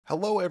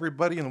Hello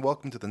everybody and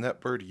welcome to the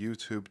NetBird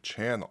YouTube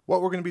channel.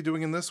 What we're going to be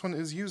doing in this one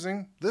is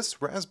using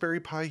this Raspberry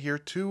Pi here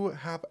to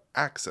have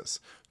access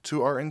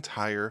to our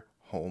entire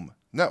home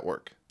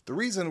network. The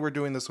reason we're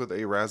doing this with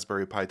a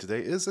Raspberry Pi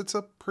today is it's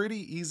a pretty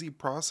easy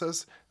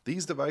process.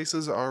 These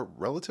devices are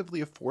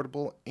relatively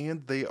affordable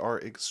and they are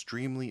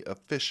extremely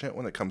efficient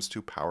when it comes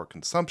to power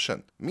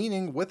consumption.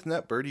 Meaning with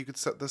NetBird you could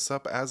set this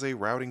up as a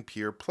routing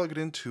peer, plug it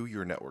into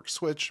your network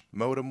switch,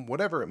 modem,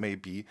 whatever it may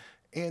be,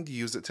 and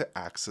use it to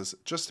access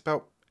just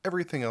about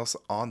everything else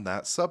on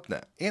that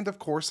subnet. And of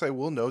course I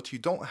will note you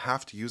don't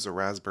have to use a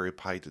Raspberry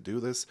Pi to do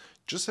this.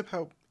 Just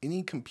about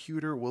any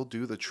computer will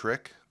do the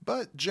trick,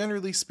 but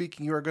generally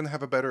speaking you are going to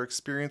have a better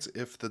experience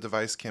if the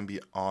device can be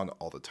on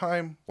all the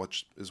time,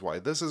 which is why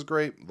this is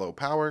great, low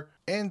power,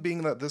 and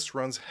being that this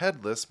runs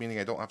headless, meaning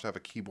I don't have to have a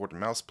keyboard and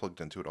mouse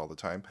plugged into it all the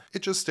time,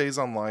 it just stays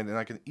online and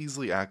I can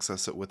easily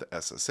access it with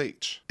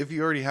SSH. If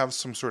you already have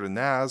some sort of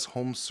NAS,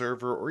 home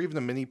server, or even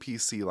a mini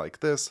PC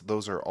like this,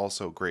 those are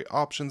also great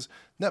options.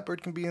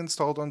 NetBird can be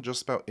installed on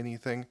just about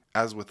anything.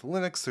 As with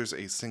Linux, there's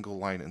a single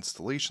line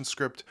installation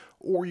script,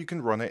 or you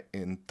can run it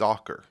in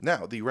Docker.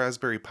 Now, the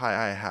Raspberry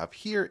Pi I have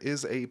here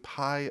is a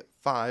Pi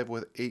 5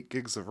 with 8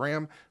 gigs of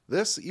RAM.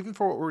 This, even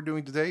for what we're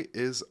doing today,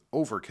 is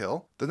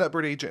overkill. The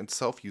NetBird agent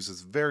itself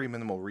uses very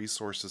minimal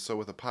resources, so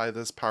with a Pi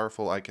this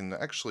powerful, I can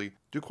actually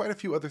do quite a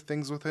few other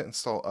things with it,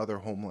 install other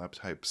homelab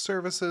type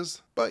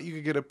services, but you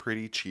could get a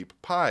pretty cheap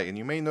Pi, and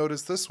you may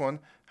notice this one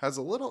has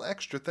a little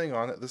extra thing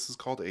on it. This is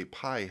called a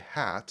Pi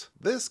hat.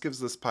 This gives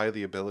this Pi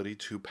the ability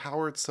to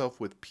power itself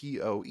with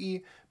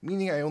PoE,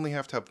 meaning I only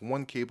have to have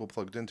one cable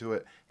plugged into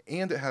it,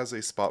 and it has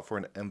a spot for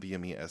an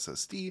NVMe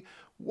SSD,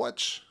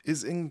 which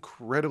is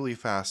incredibly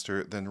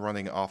faster than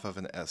running off of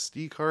an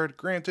SD card.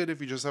 Granted,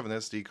 if you just have an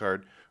SD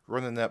card,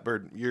 running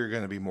NetBird, you're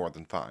going to be more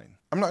than fine.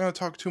 I'm not going to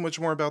talk too much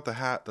more about the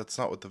hat, that's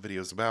not what the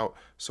video is about,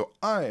 so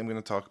I am going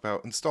to talk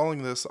about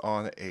installing this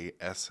on a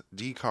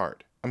SD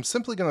card. I'm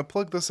simply going to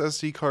plug this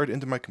SD card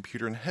into my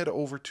computer and head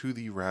over to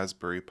the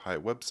Raspberry Pi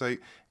website,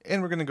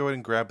 and we're going to go ahead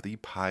and grab the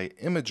Pi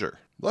Imager.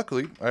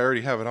 Luckily, I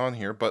already have it on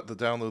here, but the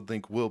download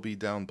link will be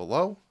down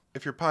below.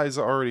 If your Pi is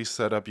already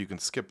set up, you can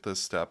skip this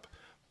step.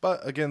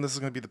 But again, this is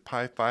going to be the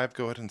Pi 5.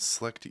 Go ahead and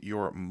select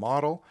your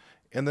model,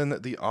 and then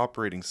the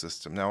operating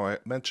system. Now, I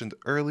mentioned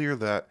earlier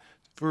that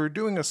for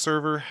doing a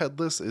server,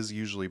 headless is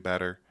usually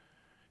better.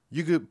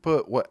 You could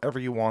put whatever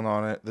you want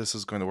on it. This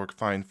is going to work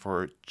fine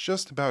for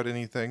just about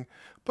anything.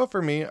 But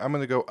for me, I'm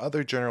going to go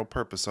other general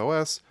purpose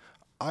OS.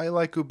 I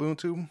like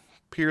Ubuntu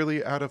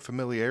purely out of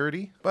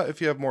familiarity. But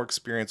if you have more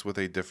experience with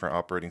a different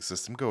operating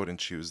system, go ahead and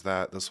choose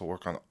that. This will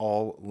work on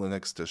all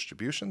Linux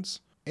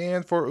distributions.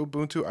 And for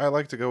Ubuntu, I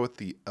like to go with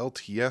the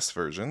LTS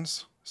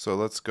versions. So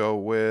let's go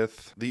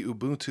with the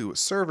Ubuntu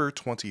Server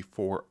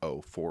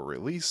 2404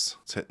 release.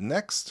 Let's hit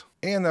next.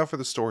 And now for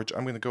the storage,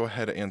 I'm going to go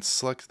ahead and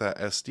select that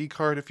SD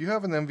card. If you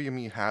have an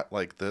NVMe hat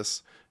like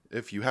this,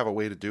 if you have a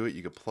way to do it,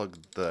 you could plug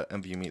the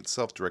NVMe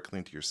itself directly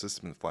into your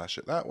system and flash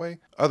it that way.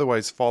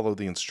 Otherwise, follow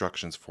the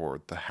instructions for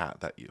the hat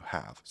that you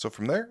have. So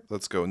from there,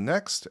 let's go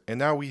next. And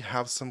now we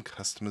have some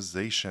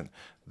customization.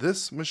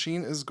 This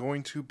machine is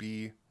going to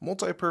be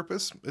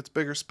multi-purpose. It's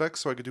bigger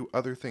specs, so I could do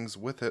other things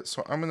with it.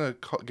 So I'm going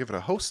to give it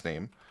a host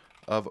name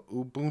of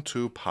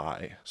Ubuntu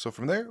Pi. So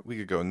from there, we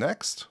could go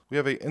next. We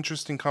have an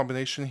interesting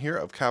combination here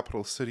of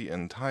capital city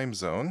and time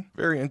zone.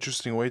 Very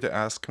interesting way to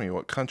ask me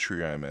what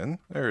country I'm in.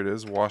 There it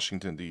is,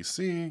 Washington,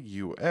 D.C.,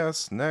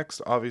 U.S.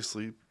 Next,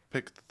 obviously,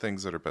 pick the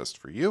things that are best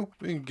for you.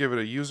 We can give it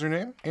a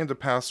username and a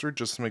password,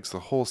 just makes the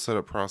whole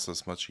setup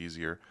process much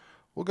easier.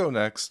 We'll go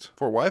next.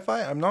 For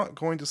Wi-Fi, I'm not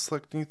going to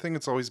select anything.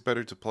 It's always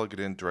better to plug it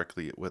in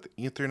directly with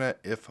Ethernet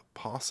if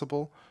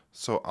possible.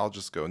 So I'll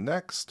just go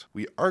next.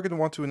 We are going to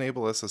want to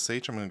enable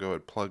SSH. I'm going to go ahead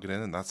and plug it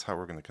in, and that's how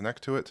we're going to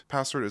connect to it.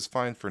 Password is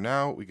fine for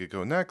now. We could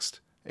go next.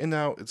 And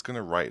now it's going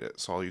to write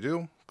it. So all you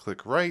do,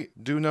 click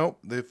write. Do note,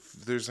 if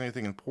there's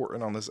anything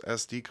important on this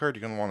SD card,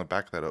 you're going to want to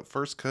back that up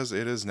first because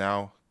it is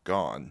now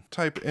gone.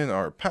 Type in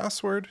our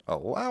password,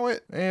 allow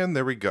it, and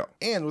there we go.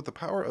 And with the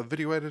power of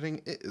video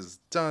editing, it is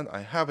done.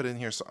 I have it in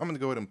here, so I'm going to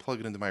go ahead and plug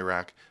it into my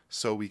rack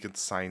so we can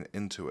sign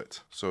into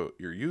it. So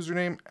your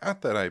username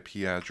at that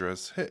IP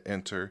address, hit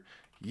enter.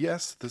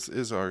 Yes, this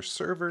is our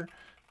server.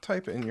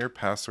 Type in your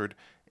password,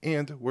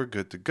 and we're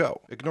good to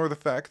go. Ignore the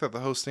fact that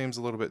the host name's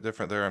a little bit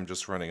different there. I'm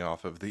just running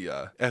off of the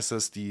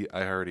SSD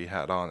I already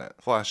had on it.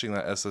 Flashing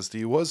that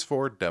SSD was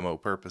for demo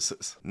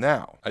purposes.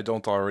 Now, I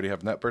don't already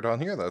have NetBird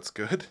on here, that's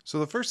good. So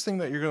the first thing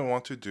that you're going to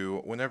want to do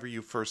whenever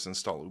you first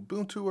install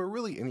Ubuntu or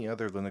really any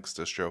other Linux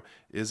distro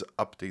is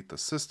update the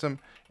system,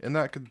 and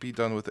that could be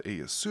done with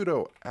a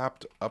sudo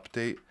apt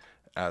update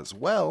as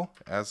well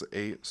as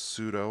a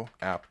sudo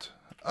apt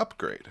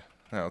upgrade.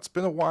 Now, it's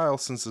been a while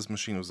since this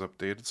machine was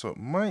updated, so it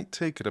might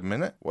take it a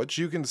minute. What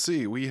you can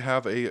see, we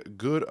have a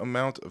good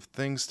amount of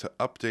things to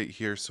update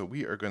here, so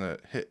we are going to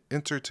hit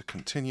enter to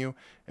continue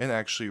and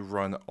actually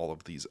run all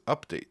of these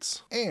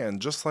updates.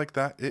 And just like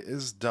that, it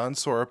is done.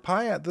 So our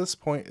Pi at this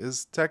point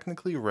is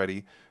technically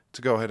ready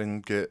to go ahead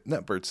and get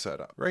NetBird set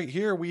up. Right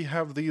here, we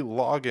have the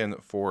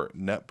login for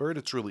NetBird.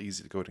 It's really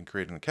easy to go ahead and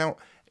create an account.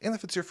 And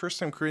if it's your first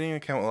time creating an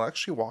account, it'll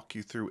actually walk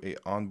you through a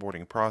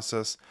onboarding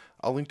process.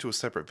 I'll link to a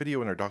separate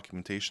video in our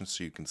documentation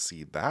so you can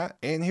see that.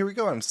 And here we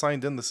go, I'm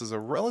signed in. This is a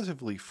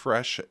relatively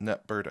fresh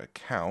NetBird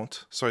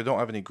account, so I don't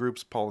have any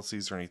groups,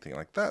 policies, or anything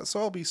like that,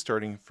 so I'll be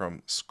starting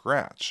from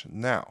scratch.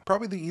 Now,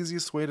 probably the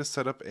easiest way to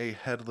set up a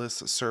headless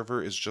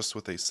server is just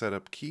with a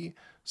setup key.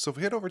 So if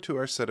we head over to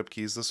our setup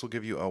keys, this will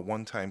give you a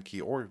one-time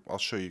key, or I'll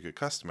show you could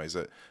customize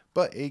it,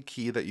 but a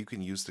key that you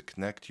can use to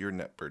connect your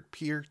NetBird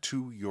peer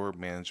to your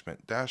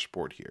management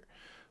dashboard here.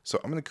 So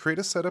I'm going to create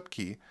a setup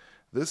key.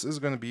 This is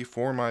going to be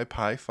for my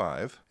Pi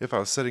 5. If I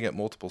was setting up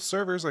multiple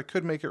servers, I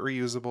could make it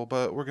reusable,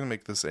 but we're going to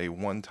make this a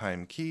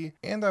one-time key,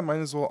 and I might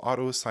as well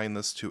auto-assign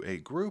this to a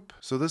group.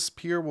 So this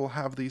peer will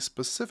have the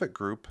specific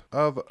group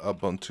of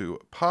Ubuntu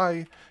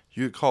Pi.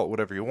 You could call it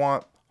whatever you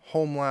want.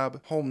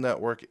 Homelab, home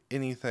network,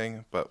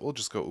 anything, but we'll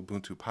just go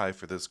Ubuntu Pi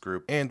for this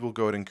group, and we'll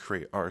go ahead and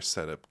create our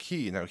setup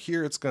key. Now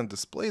here it's going to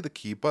display the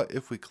key, but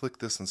if we click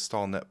this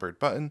install NetBird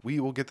button, we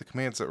will get the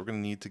commands that we're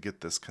going to need to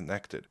get this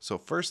connected. So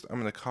first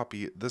I'm going to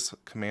copy this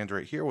command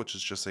right here, which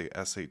is just a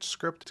sh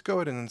script, to go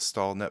ahead and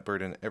install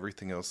NetBird and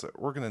everything else that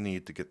we're going to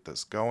need to get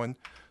this going.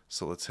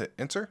 So let's hit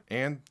enter,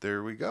 and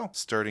there we go,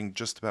 starting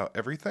just about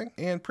everything,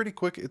 and pretty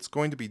quick it's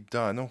going to be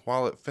done.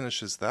 While it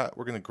finishes that,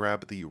 we're going to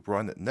grab the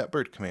run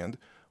NetBird command,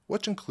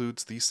 which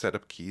includes the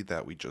setup key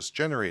that we just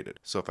generated.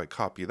 So if I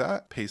copy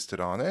that, paste it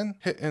on in,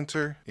 hit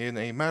enter, in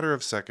a matter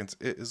of seconds,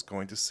 it is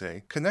going to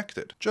say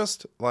connected,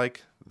 just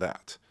like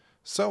that.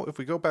 So if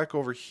we go back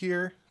over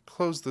here,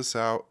 close this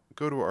out,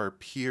 go to our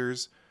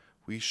peers,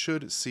 we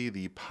should see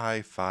the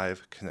Pi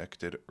 5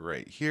 connected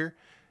right here.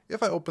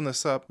 If I open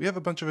this up, we have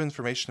a bunch of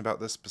information about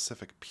this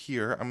specific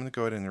peer. I'm going to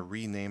go ahead and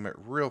rename it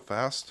real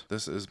fast.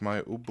 This is my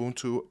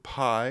Ubuntu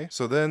Pi.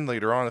 So then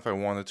later on, if I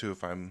wanted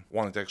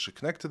to actually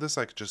connect to this,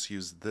 I could just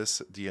use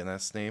this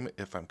DNS name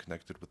if I'm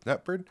connected with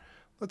NetBird.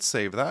 Let's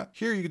save that.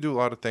 Here you can do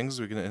a lot of things.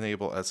 We can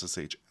enable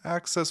SSH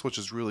access, which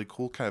is really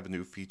cool, kind of a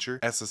new feature.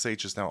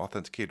 SSH is now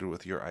authenticated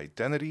with your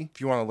identity. If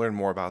you want to learn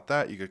more about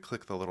that, you could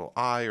click the little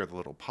I or the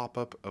little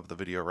pop-up of the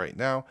video right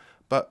now,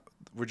 but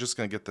we're just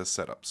going to get this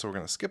set up. So we're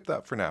going to skip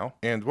that for now.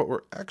 And what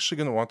we're actually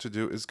going to want to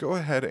do is go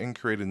ahead and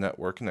create a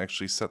network and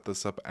actually set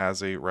this up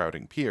as a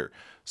routing peer.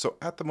 So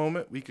at the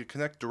moment, we could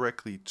connect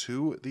directly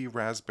to the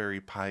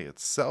Raspberry Pi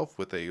itself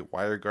with a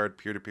WireGuard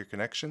peer-to-peer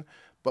connection,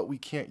 but we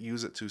can't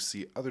use it to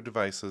see other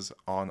devices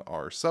on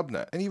our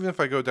subnet. And even if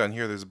I go down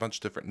here, there's a bunch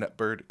of different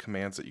NetBird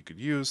commands that you could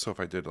use. So if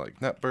I did like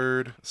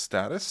NetBird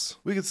status,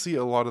 we could see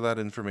a lot of that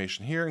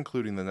information here,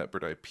 including the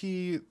NetBird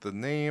IP, the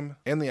name,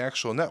 and the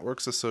actual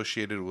networks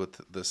associated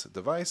with this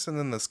device. And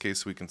in this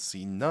case, we can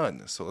see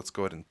none. So let's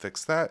go ahead and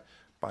fix that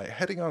by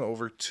heading on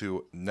over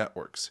to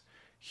networks.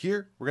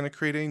 Here, we're going to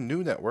create a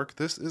new network.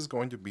 This is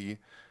going to be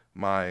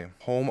my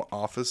home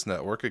office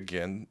network.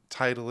 Again,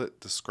 title it,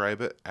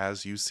 describe it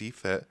as you see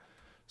fit.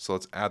 So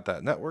let's add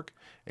that network,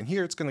 and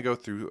here it's going to go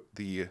through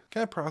the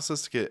kind of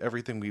process to get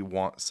everything we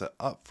want set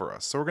up for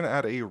us. So we're going to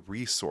add a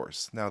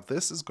resource. Now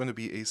this is going to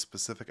be a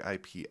specific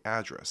IP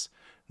address.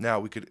 Now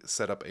we could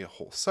set up a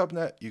whole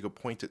subnet, you could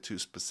point it to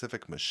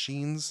specific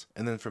machines,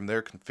 and then from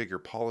there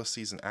configure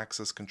policies and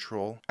access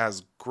control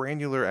as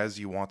granular as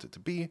you want it to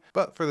be.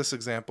 But for this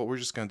example, we're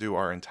just going to do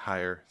our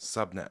entire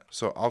subnet.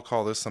 So I'll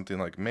call this something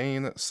like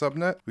main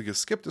subnet. We could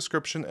skip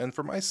description, and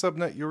for my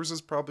subnet, yours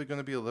is probably going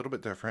to be a little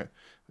bit different.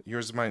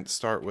 Yours might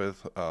start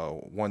with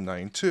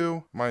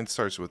 192, mine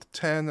starts with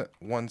 10,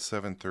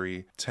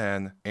 173,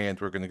 10,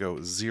 and we're going to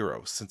go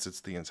 0. Since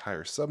it's the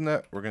entire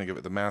subnet, we're going to give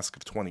it the mask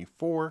of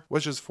 24,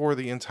 which is for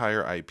the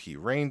entire IP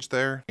range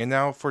there. And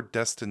now for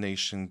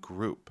destination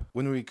group.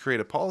 When we create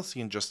a policy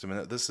in just a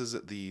minute, this is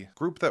the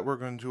group that we're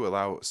going to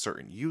allow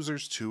certain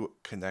users to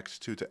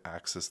connect to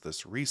access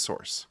this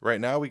resource.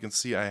 Right now we can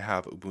see I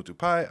have Ubuntu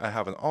Pi, I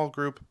have an all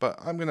group, but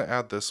I'm going to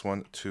add this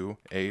one to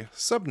a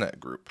subnet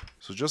group.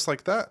 So just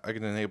like that, I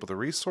can enable the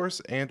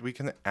resource and we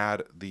can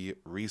add the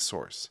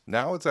resource.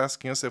 Now it's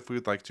asking us if we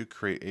would like to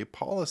create a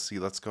policy.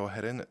 Let's go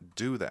ahead and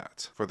do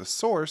that. For the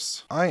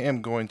source, I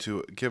am going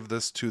to give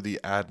this to the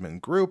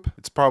admin group.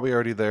 It's probably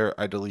already there.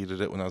 I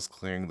deleted it when I was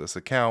clearing this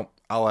account.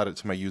 I'll add it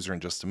to my user in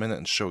just a minute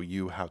and show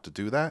you how to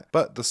do that.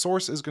 But the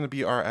source is going to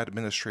be our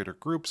administrator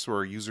group, so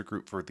our user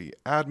group for the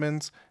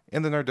admins,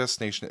 and then our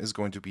destination is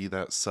going to be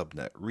that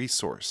subnet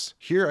resource.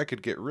 Here I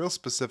could get real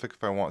specific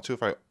if I want to.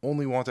 If I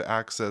only want to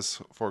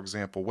access, for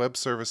example, web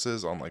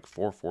services on like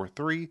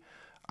 443,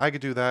 I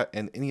could do that,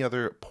 and any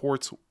other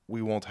ports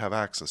we won't have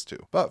access to.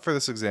 But for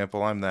this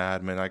example, I'm the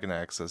admin, I can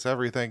access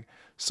everything,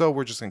 so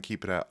we're just going to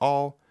keep it at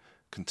all.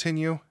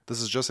 Continue. This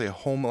is just a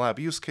home lab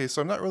use case,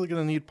 so I'm not really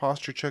going to need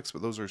posture checks,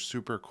 but those are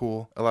super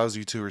cool. Allows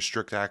you to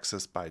restrict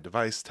access by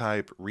device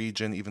type,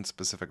 region, even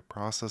specific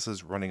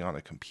processes running on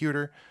a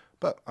computer.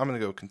 But I'm going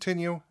to go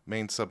continue,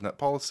 main subnet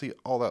policy,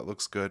 all that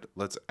looks good.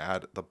 Let's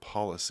add the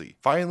policy.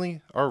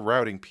 Finally, our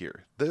routing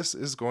peer. This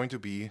is going to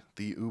be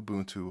the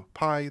Ubuntu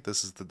Pi.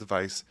 This is the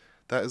device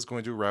that is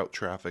going to route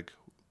traffic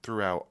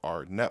throughout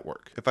our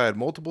network. If I had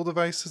multiple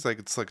devices, I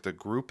could select a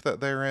group that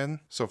they're in.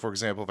 So for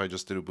example, if I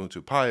just did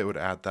Ubuntu Pi, it would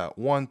add that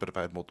one, but if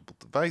I had multiple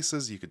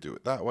devices, you could do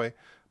it that way.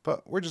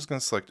 but we're just going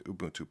to select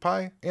Ubuntu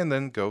Pi and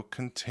then go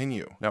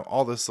continue. Now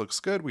all this looks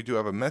good. We do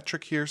have a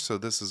metric here, so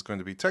this is going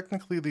to be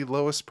technically the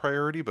lowest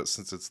priority, but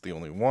since it's the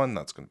only one,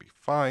 that's going to be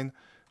fine.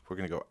 We're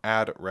going to go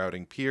add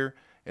routing peer.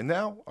 And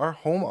now our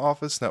home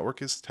office network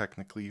is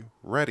technically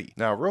ready.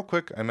 Now, real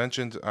quick, I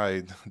mentioned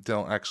I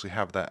don't actually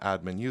have that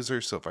admin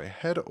user. So if I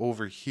head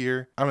over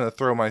here, I'm going to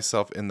throw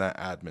myself in that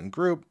admin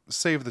group,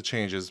 save the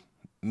changes.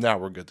 Now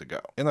we're good to go.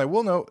 And I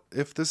will note,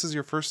 if this is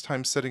your first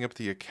time setting up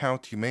the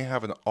account, you may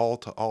have an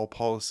all-to-all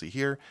policy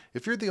here.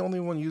 If you're the only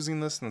one using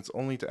this and it's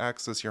only to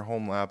access your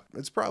home lab,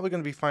 it's probably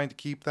going to be fine to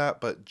keep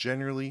that, but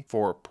generally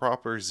for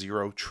proper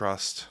zero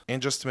trust and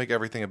just to make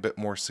everything a bit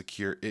more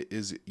secure, it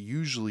is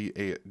usually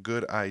a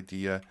good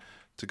idea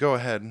to go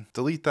ahead and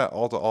delete that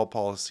all-to-all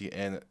policy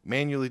and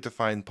manually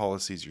define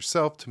policies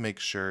yourself to make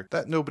sure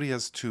that nobody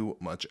has too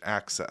much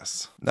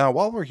access. Now,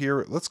 while we're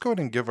here, let's go ahead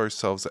and give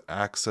ourselves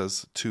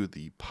access to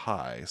the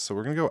Pi. So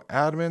we're going to go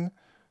admin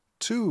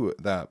to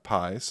that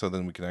Pi, so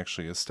then we can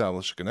actually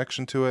establish a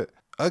connection to it.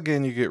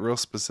 Again, you get real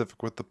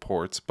specific with the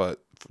ports, but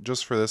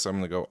just for this, I'm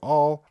going to go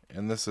all,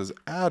 and this is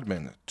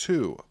admin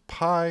to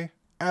Pi,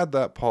 add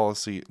that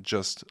policy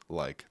just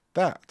like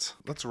that.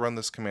 Let's run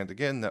this command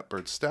again,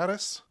 NetBird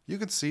status. You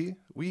can see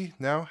we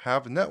now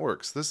have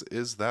networks. This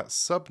is that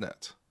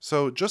subnet.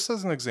 So just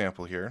as an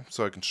example here,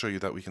 so I can show you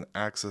that we can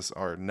access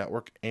our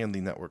network and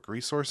the network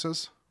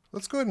resources,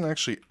 let's go ahead and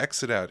actually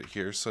exit out of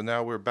here. So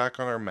now we're back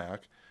on our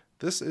Mac.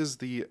 This is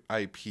the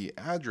IP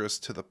address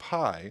to the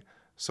Pi.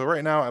 So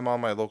right now I'm on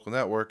my local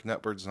network.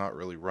 NetBird's not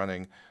really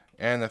running.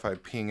 And if I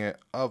ping it,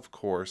 of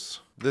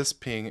course, this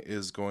ping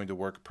is going to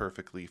work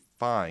perfectly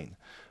fine.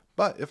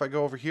 But if I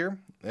go over here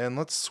and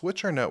let's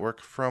switch our network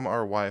from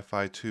our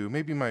Wi-Fi to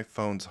maybe my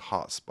phone's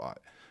hotspot.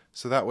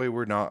 So that way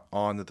we're not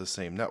on the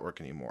same network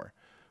anymore.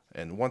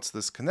 And once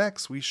this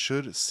connects, we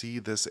should see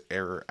this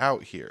error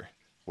out here,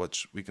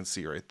 which we can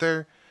see right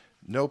there.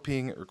 No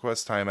ping,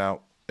 request timeout.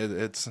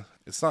 It's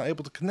not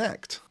able to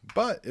connect.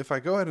 But if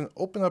I go ahead and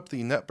open up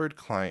the NetBird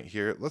client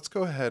here, let's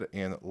go ahead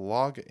and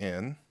log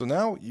in. So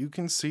now you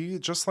can see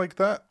just like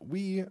that,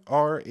 we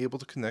are able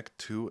to connect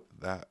to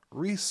that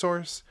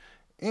resource.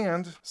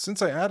 And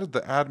since I added the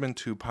admin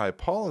to Pi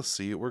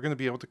policy, we're going to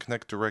be able to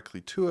connect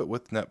directly to it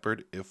with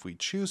NetBird if we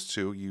choose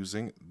to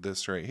using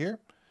this right here.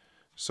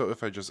 So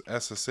if I just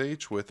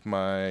SSH with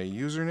my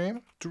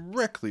username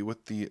directly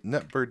with the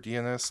NetBird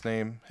DNS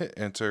name, hit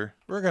enter,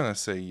 we're going to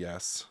say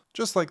yes.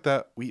 Just like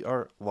that, we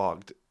are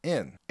logged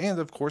in. And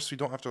of course, we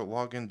don't have to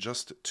log in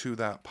just to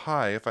that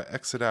Pi. If I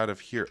exit out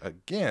of here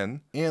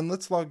again, and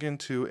let's log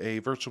into a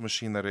virtual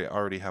machine that I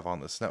already have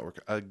on this network.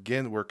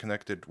 Again, we're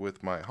connected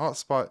with my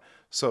hotspot,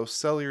 so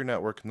cellular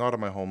network, not on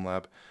my home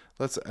lab.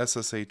 Let's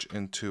SSH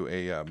into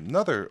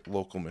another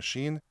local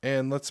machine,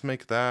 and let's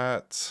make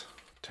that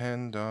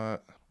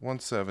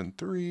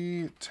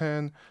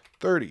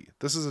 10.173.10.30.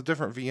 This is a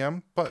different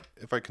VM, but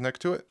if I connect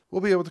to it,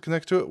 we'll be able to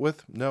connect to it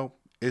with no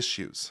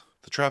issues.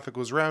 The traffic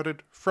was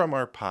routed from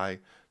our Pi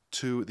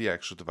to the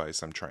actual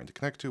device I'm trying to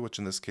connect to, which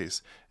in this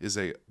case is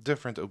a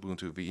different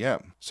Ubuntu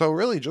VM. So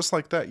really, just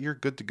like that, you're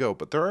good to go.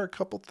 But there are a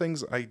couple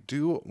things I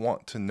do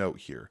want to note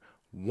here.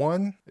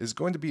 One is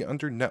going to be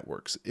under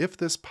networks. If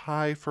this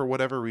Pi, for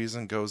whatever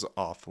reason, goes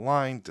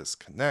offline,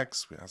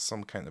 disconnects, we have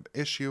some kind of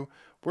issue,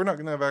 we're not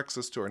going to have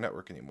access to our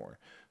network anymore.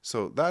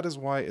 So that is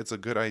why it's a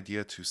good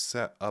idea to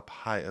set up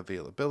high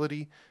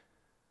availability.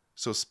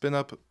 So spin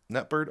up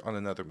NetBird on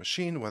another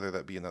machine, whether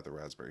that be another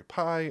Raspberry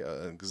Pi,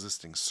 an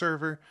existing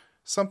server,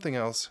 something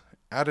else,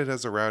 add it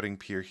as a routing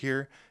peer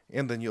here,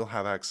 and then you'll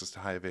have access to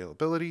high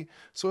availability.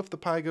 So if the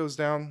Pi goes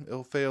down,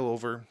 it'll fail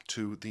over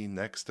to the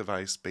next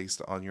device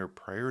based on your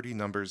priority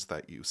numbers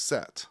that you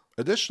set.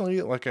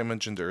 Additionally, like I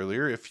mentioned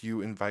earlier, if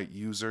you invite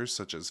users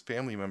such as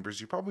family members,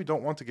 you probably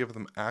don't want to give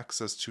them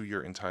access to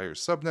your entire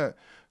subnet,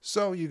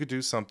 so you could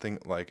do something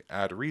like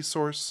add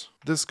resource.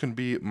 This can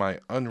be my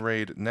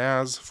unraid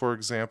NAS, for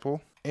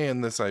example,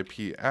 and this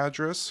IP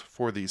address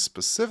for the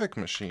specific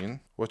machine,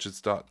 which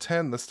is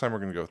 .10. This time we're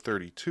going to go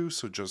 32,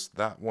 so just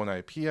that one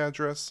IP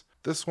address.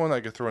 This one I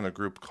could throw in a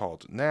group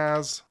called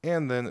NAS,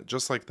 and then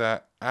just like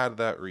that, add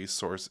that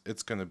resource.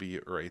 It's going to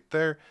be right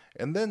there.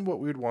 And then what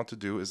we would want to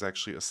do is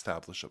actually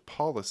establish a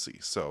policy.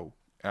 So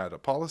add a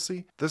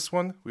policy. This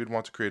one, we'd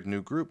want to create a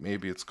new group.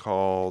 Maybe it's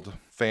called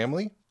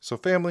family. So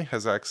family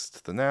has access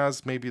to the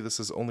NAS. Maybe this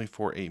is only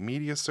for a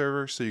media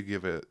server, so you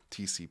give it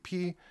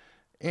TCP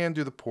and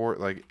do the port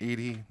like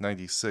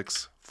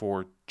 8096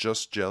 for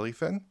just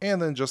Jellyfin.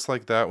 And then just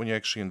like that, when you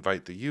actually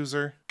invite the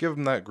user, give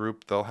them that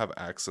group, they'll have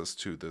access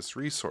to this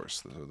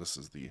resource. So this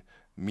is the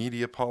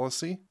media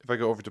policy. If I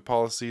go over to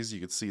policies, you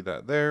can see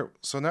that there.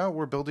 So now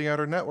we're building out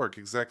our network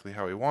exactly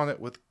how we want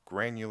it with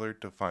granular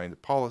defined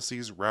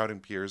policies, routing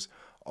peers,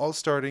 all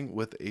starting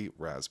with a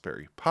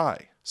Raspberry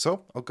Pi.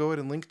 So I'll go ahead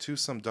and link to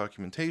some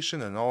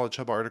documentation and Knowledge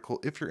Hub article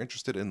if you're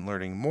interested in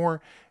learning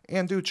more,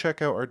 and do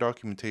check out our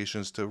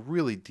documentations to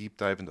really deep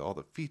dive into all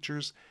the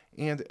features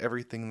and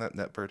everything that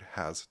NetBird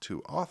has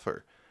to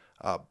offer.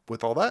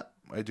 With all that,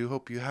 I do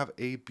hope you have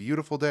a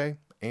beautiful day,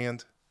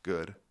 and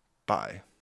goodbye.